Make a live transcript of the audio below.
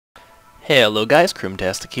Hello guys,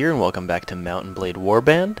 Crymtastic here, and welcome back to Mountain Blade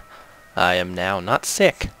Warband. I am now not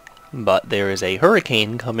sick, but there is a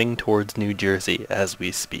hurricane coming towards New Jersey as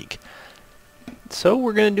we speak. So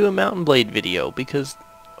we're going to do a Mountain Blade video, because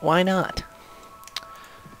why not?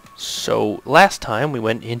 So last time we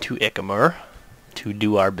went into Icamur to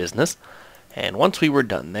do our business, and once we were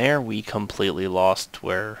done there, we completely lost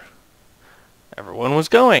where everyone was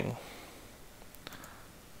going.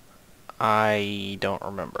 I don't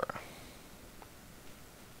remember.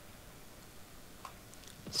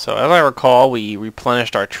 So as I recall, we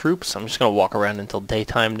replenished our troops. I'm just going to walk around until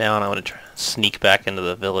daytime now, and I'm going to sneak back into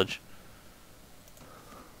the village.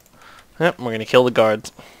 Yep, we're going to kill the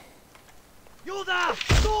guards.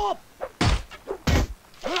 Stop!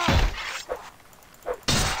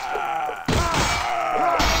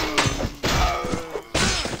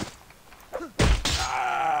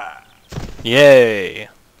 Yay!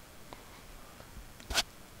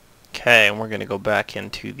 Okay, and we're going to go back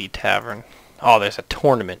into the tavern. Oh, there's a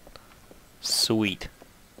tournament. Sweet.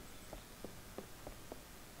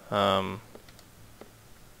 No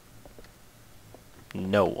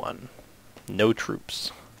one. No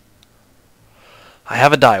troops. I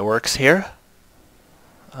have a die works here.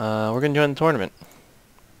 We're going to join the tournament.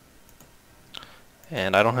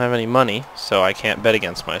 And I don't have any money, so I can't bet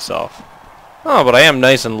against myself. Oh, but I am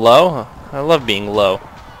nice and low. I love being low.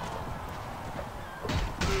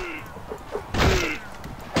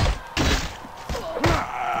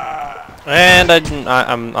 And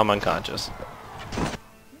I'm unconscious.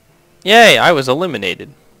 Yay, I was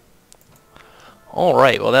eliminated.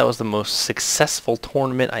 Alright, well that was the most successful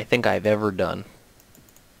tournament I think I've ever done.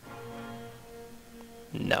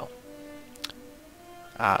 No.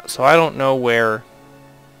 So I don't know where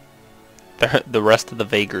the rest of the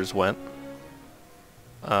Vagers went.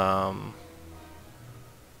 I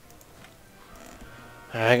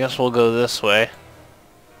guess we'll go this way.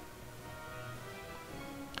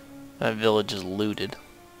 That village is looted.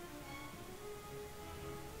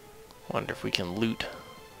 Wonder if we can loot.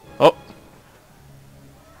 Oh!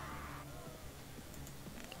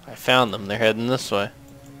 I found them. They're heading this way.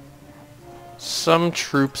 Some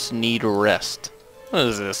troops need rest. What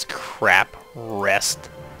is this crap? Rest.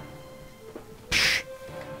 Psh.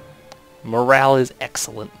 Morale is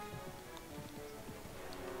excellent.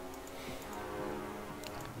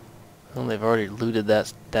 Well, they've already looted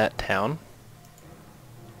that town.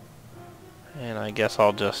 And I guess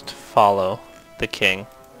I'll just follow the king.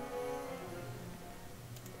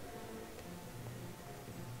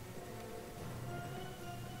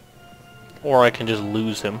 Or I can just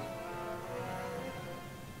lose him.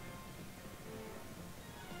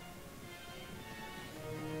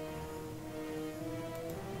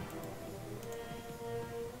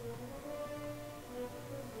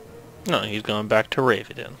 No, he's going back to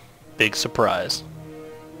Raven. Big surprise.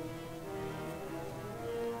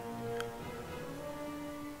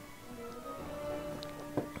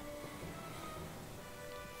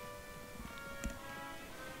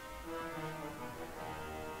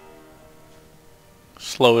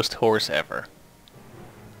 Slowest horse ever.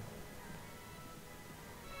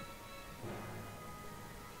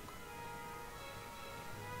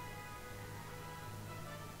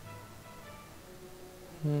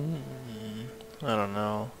 I don't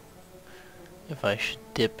know if I should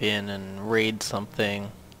dip in and raid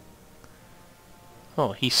something.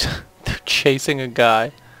 Oh, they're chasing a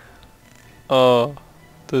guy. Oh,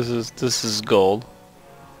 this is gold.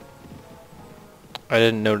 I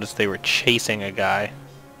didn't notice they were chasing a guy.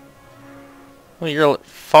 Well, you're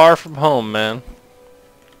far from home, man.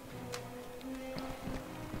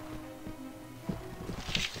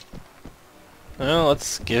 Well,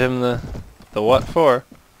 let's give him the what for.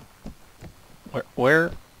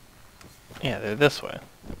 Where? Yeah, they're this way.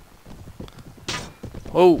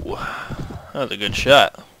 Whoa, that was a good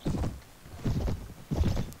shot.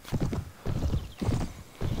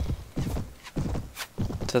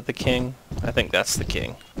 Is that the king? I think that's the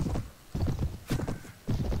king.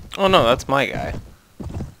 Oh no, that's my guy.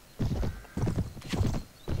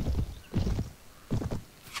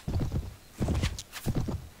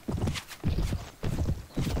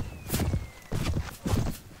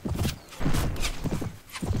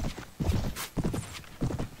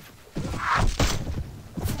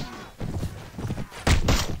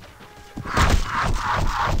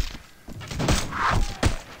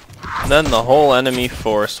 Then the whole enemy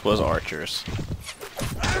force was archers.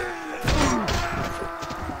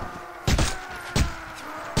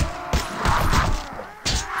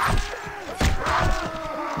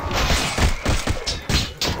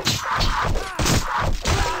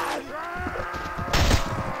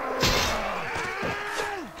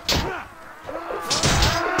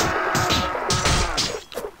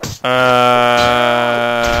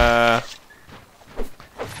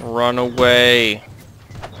 Run away.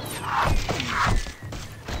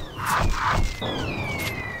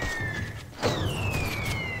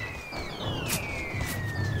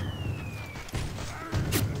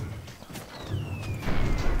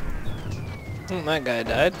 That guy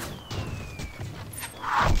died.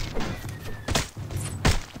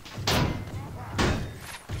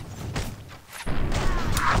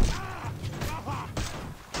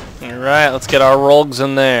 Alright, let's get our rogues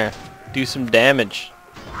in there. Do some damage.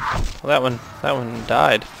 Well, that one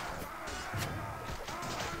died.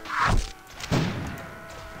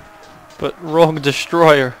 But Rogue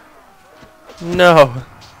Destroyer. No.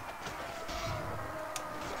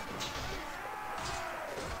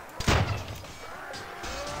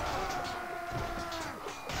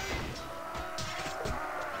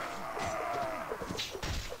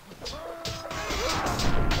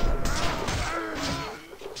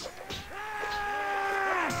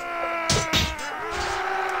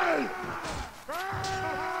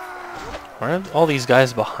 Where are all these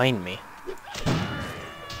guys behind me?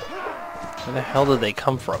 Where the hell did they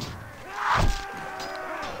come from?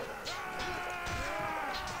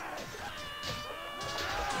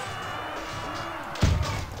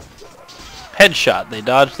 Headshot, they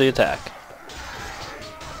dodged the attack.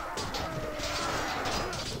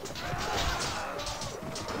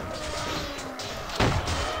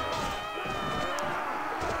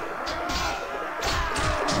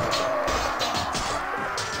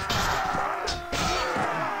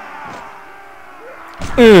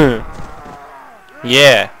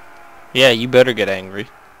 Yeah. Yeah, you better get angry.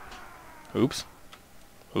 Oops.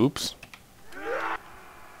 Oops.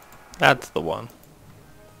 That's the one.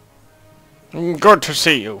 Good to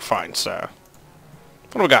see you, fine sir.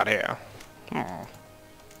 What do we got here?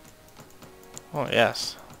 Oh,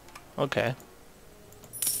 yes. Okay.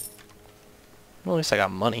 Well, at least I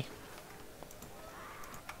got money.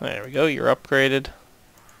 There we go, you're upgraded.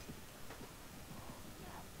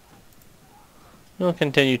 We'll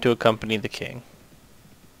continue to accompany the king.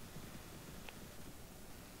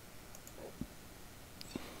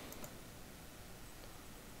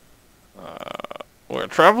 We're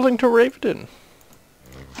traveling to Raven.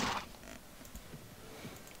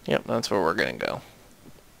 Yep, that's where we're gonna go.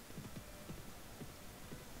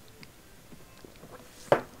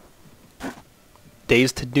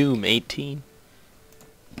 Days to Doom 18.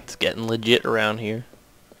 It's getting legit around here.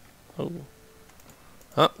 Oh.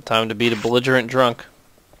 Oh, time to beat a belligerent drunk.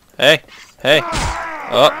 Hey, hey.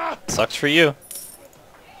 Oh, sucks for you.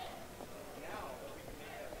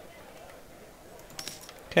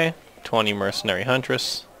 Okay, 20 mercenary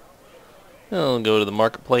huntress. I'll go to the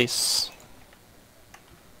marketplace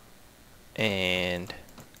and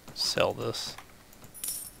sell this.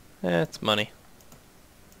 That's money.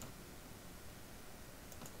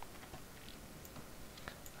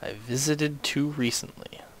 I visited too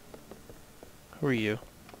recently. Who are you?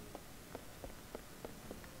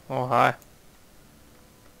 Oh, hi.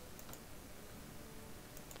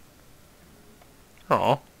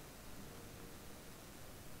 Oh.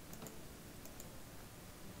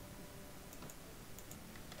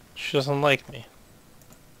 She doesn't like me.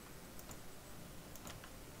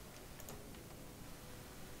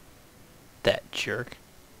 That jerk.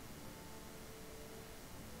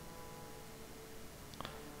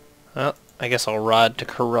 Well, I guess I'll ride to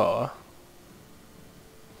Kara,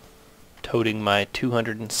 toting my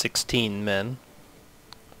 216 men.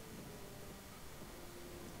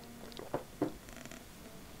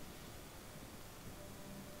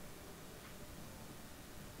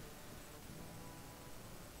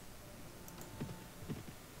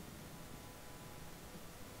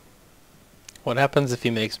 What happens if he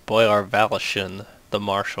makes Boyar Valashin the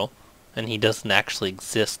marshal, and he doesn't actually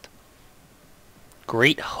exist?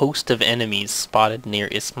 Great host of enemies spotted near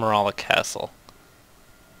Ismarala Castle.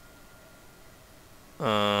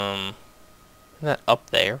 Isn't that up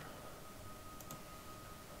there?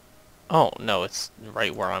 Oh, no, it's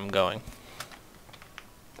right where I'm going.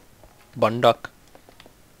 Bunduk.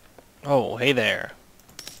 Oh, hey there.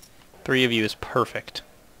 3 of you is perfect.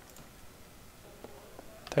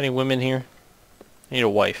 Are there any women here? I need a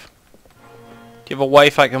wife. Do you have a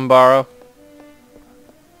wife I can borrow?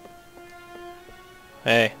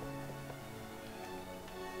 Hey.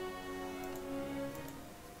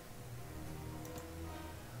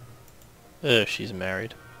 Ugh, she's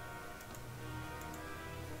married.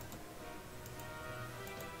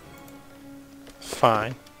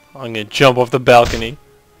 Fine. I'm gonna jump off the balcony.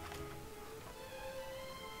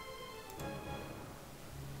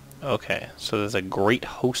 Okay, so there's a great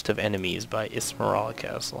host of enemies by Ismarala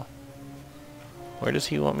Castle. Where does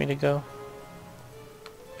he want me to go?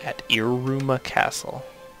 At Iruma Castle.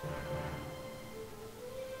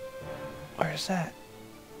 Where's that?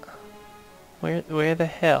 Where the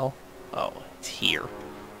hell? Oh, it's here.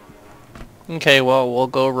 Okay, well, we'll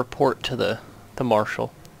go report to the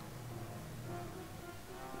marshal.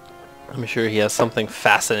 I'm sure he has something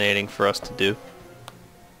fascinating for us to do.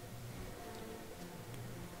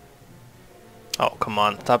 Oh, come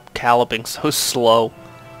on. Stop galloping so slow.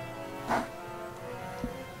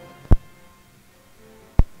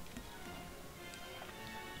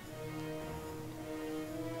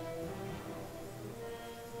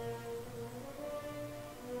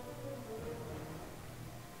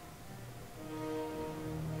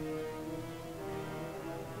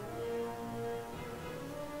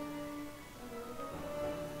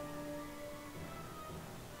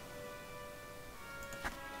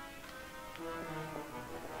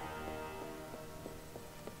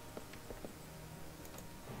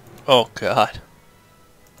 Oh, God.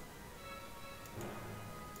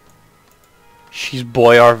 She's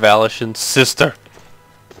Boyar Valeshin's sister.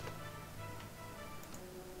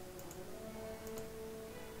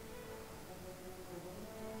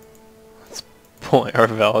 It's Boyar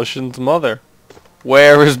Valeshin's mother.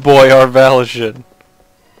 Where is Boyar Valeshin?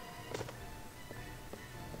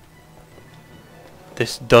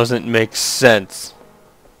 This doesn't make sense.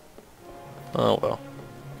 Oh, well.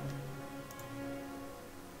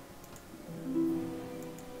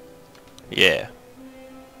 Yeah.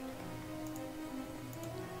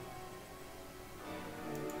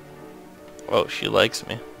 Oh, she likes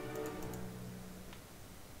me.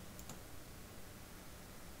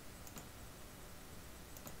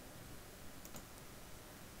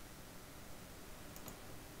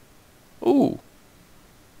 Ooh.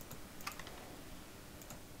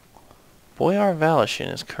 Boyar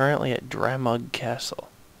Valeshin is currently at Dramug Castle.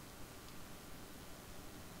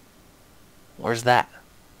 Where's that?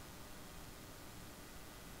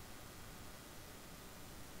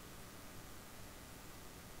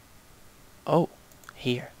 Oh,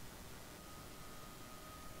 here.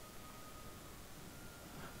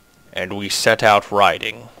 And we set out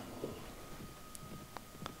riding,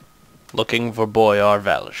 looking for Boyar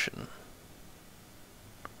Valeshin.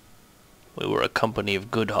 We were a company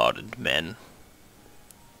of good-hearted men,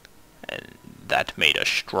 and that made us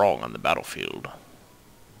strong on the battlefield.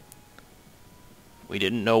 We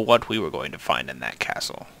didn't know what we were going to find in that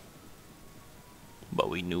castle, but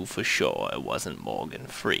we knew for sure it wasn't Morgan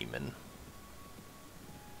Freeman.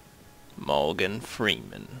 Morgan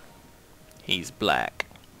Freeman. He's black,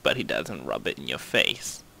 but he doesn't rub it in your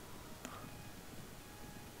face.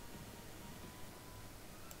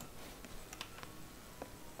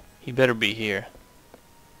 He better be here.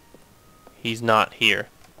 He's not here.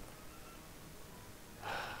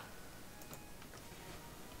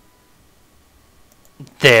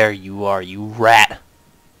 There you are, you rat.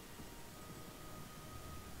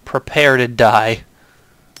 Prepare to die.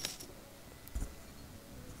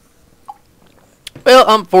 Well,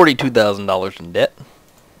 I'm $42,000 in debt.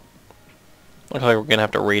 Looks like we're gonna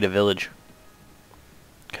have to raid a village.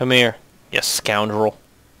 Come here, you scoundrel.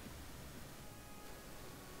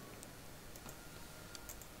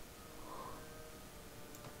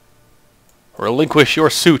 Relinquish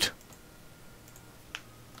your suit.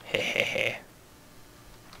 Hehehe.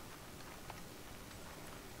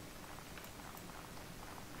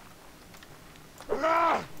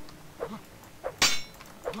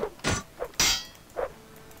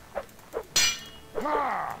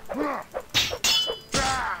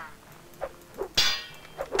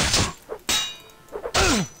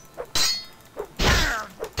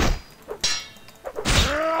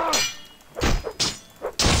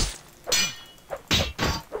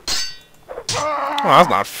 Oh, that's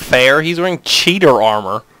not fair. He's wearing cheater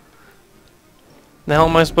armor. What the hell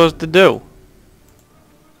am I supposed to do?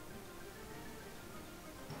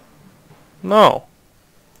 No.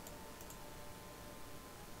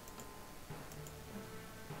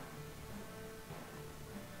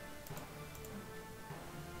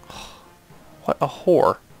 What a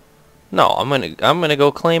whore. No, I'm gonna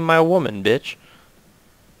go claim my woman, bitch.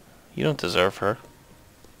 You don't deserve her.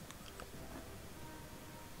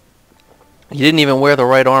 You didn't even wear the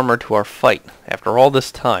right armor to our fight after all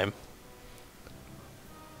this time.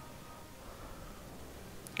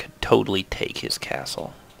 Could totally take his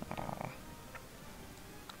castle.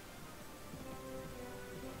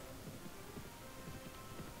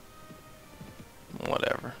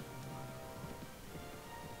 Whatever.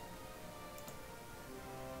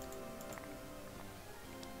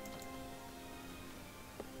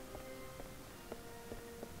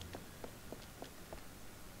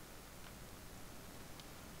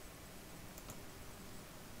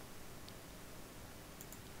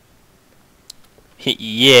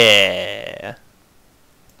 Yeah.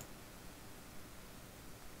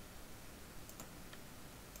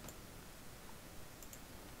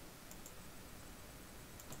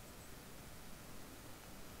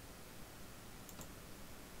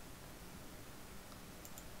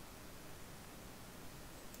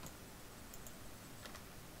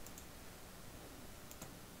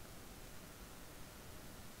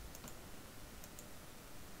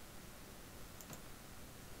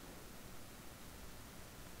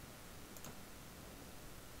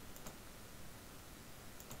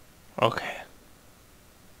 Okay.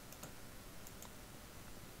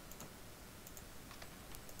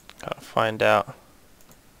 Gotta find out.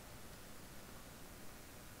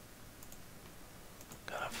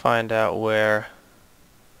 Gotta find out where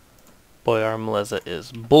Boyar Mleza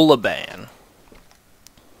is. Bullaban.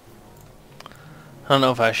 I don't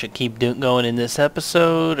know if I should keep going in this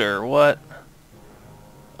episode or what.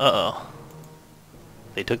 Uh-oh.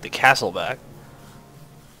 They took the castle back.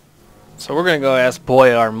 So we're gonna go ask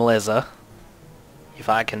Boyar Mleza if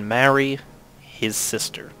I can marry his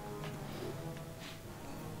sister.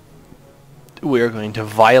 We are going to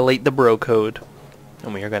violate the bro code,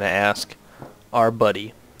 and we are going to ask our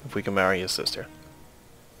buddy if we can marry his sister.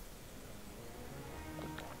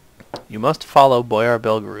 You must follow Boyar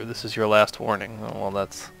Belguru. This is your last warning. Oh, well,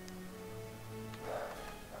 that's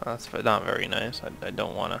not very nice. I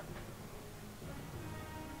don't want to.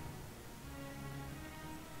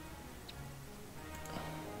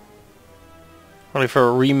 Ready for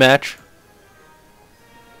a rematch?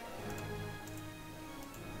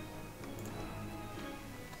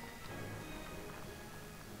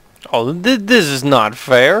 Oh, this is not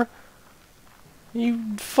fair.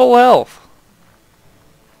 You full health.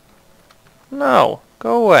 No,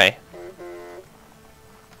 go away.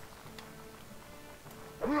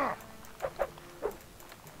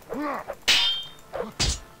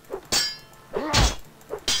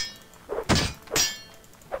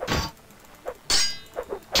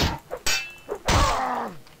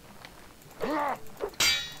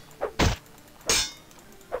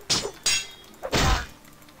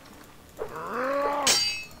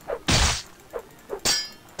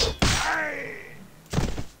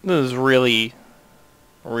 This is really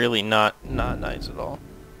not nice at all.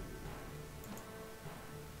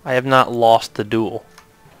 I have not lost the duel.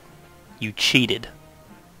 You cheated.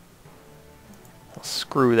 Well,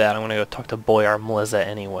 screw that. I'm gonna go talk to Boyar Mleza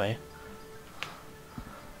anyway.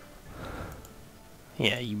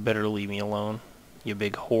 Yeah, you better leave me alone, you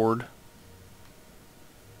big whore.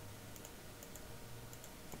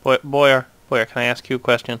 Boyar, can I ask you a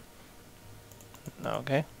question?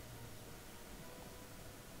 Okay.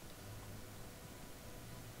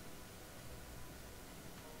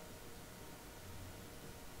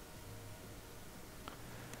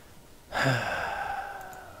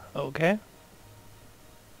 Okay.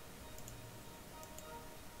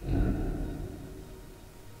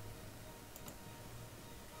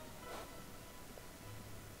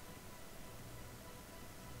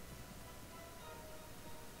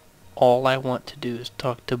 All I want to do is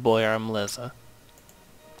talk to Boyar Mleza.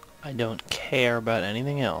 I don't care about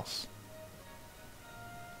anything else.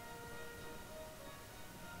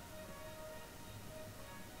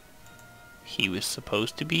 He was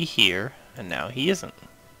supposed to be here, and now he isn't.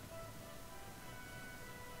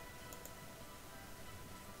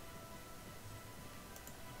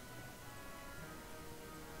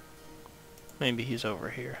 Maybe he's over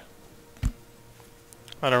here.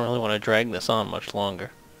 I don't really want to drag this on much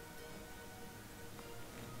longer.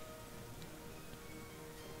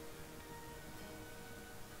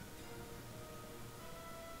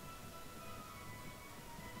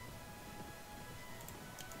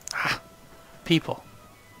 Ah, people.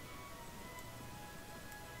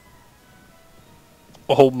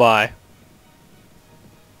 Oh my.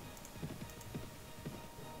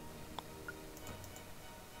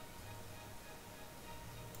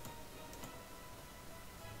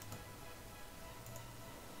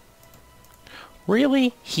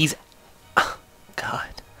 Really? He's... God.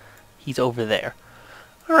 He's over there.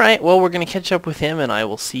 Alright, well, we're going to catch up with him, and I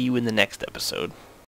will see you in the next episode.